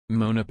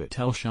Mona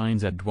Patel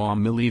shines at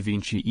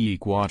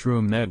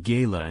 2024 Met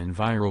Gala in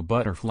viral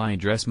butterfly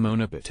dress.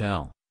 Mona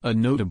Patel, a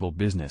notable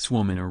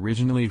businesswoman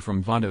originally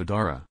from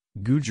Vadodara,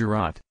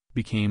 Gujarat,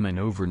 became an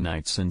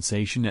overnight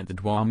sensation at the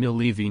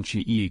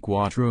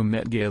 2024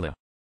 Met Gala.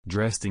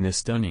 Dressed in a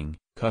stunning,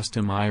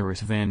 custom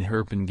Iris Van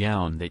Herpen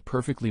gown that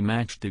perfectly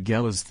matched the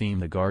gala's theme,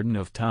 the Garden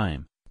of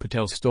Time,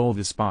 Patel stole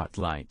the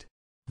spotlight.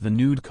 The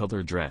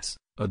nude-color dress,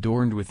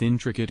 adorned with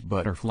intricate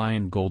butterfly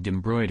and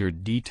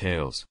gold-embroidered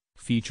details,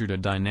 featured a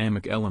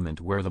dynamic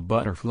element where the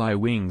butterfly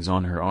wings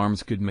on her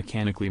arms could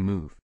mechanically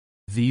move.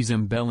 These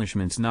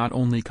embellishments not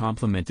only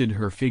complemented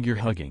her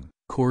figure-hugging,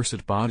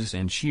 corset bodice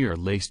and sheer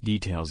lace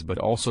details but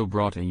also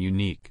brought a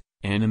unique,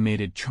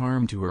 animated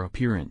charm to her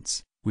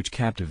appearance, which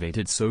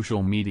captivated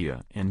social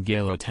media and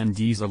gala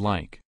attendees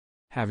alike.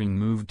 Having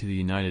moved to the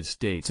United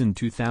States in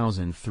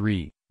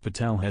 2003,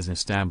 Patel has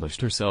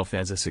established herself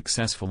as a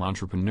successful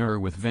entrepreneur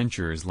with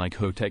ventures like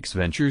Hotex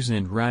Ventures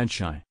and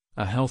Rajshai,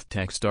 a health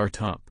tech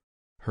startup.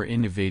 Her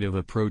innovative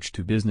approach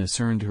to business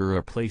earned her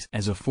a place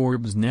as a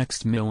Forbes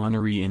Next Mill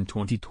honoree in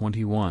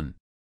 2021.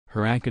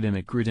 Her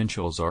academic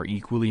credentials are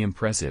equally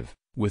impressive,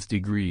 with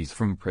degrees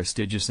from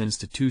prestigious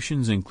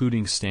institutions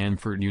including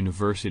Stanford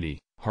University,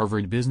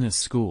 Harvard Business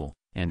School,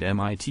 and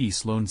MIT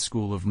Sloan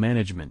School of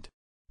Management.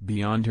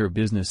 Beyond her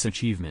business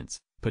achievements,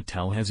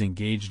 Patel has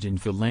engaged in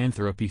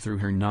philanthropy through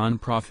her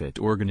non-profit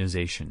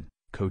organization,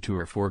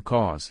 Couture for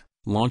Cause,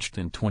 launched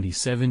in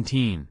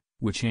 2017,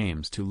 which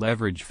aims to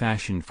leverage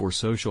fashion for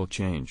social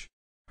change.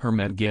 Her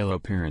Met Gala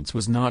appearance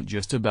was not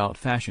just about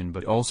fashion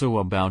but also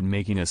about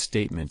making a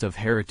statement of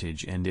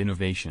heritage and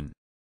innovation.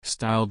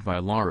 Styled by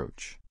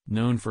LaRoche,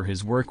 known for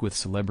his work with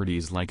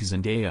celebrities like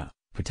Zendaya,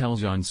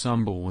 Patel's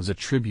ensemble was a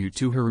tribute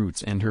to her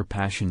roots and her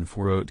passion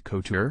for haute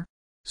couture.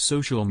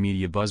 Social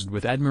media buzzed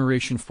with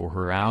admiration for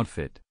her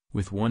outfit,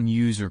 with one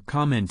user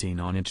commenting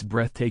on its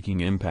breathtaking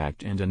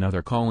impact and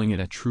another calling it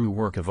a true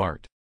work of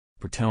art.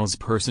 Patel's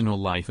personal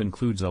life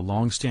includes a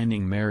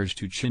long-standing marriage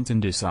to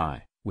Chintan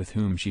Desai, with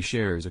whom she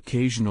shares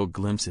occasional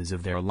glimpses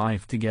of their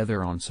life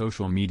together on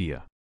social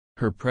media.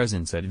 Her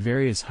presence at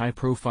various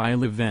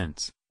high-profile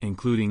events,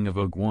 including a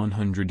Vogue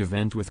 100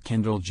 event with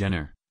Kendall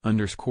Jenner,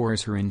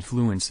 underscores her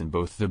influence in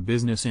both the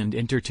business and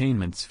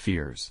entertainment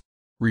spheres.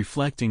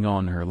 Reflecting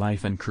on her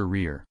life and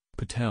career,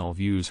 Patel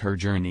views her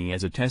journey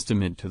as a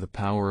testament to the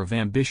power of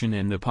ambition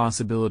and the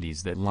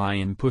possibilities that lie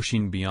in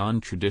pushing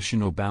beyond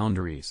traditional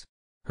boundaries.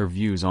 Her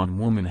views on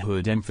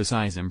womanhood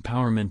emphasize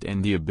empowerment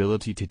and the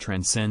ability to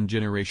transcend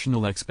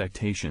generational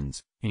expectations,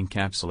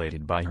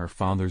 encapsulated by her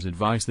father's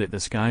advice that the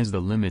sky's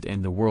the limit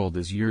and the world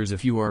is yours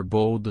if you are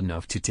bold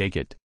enough to take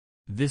it.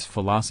 This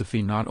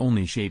philosophy not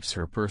only shapes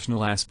her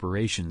personal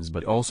aspirations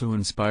but also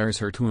inspires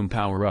her to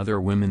empower other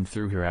women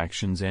through her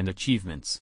actions and achievements.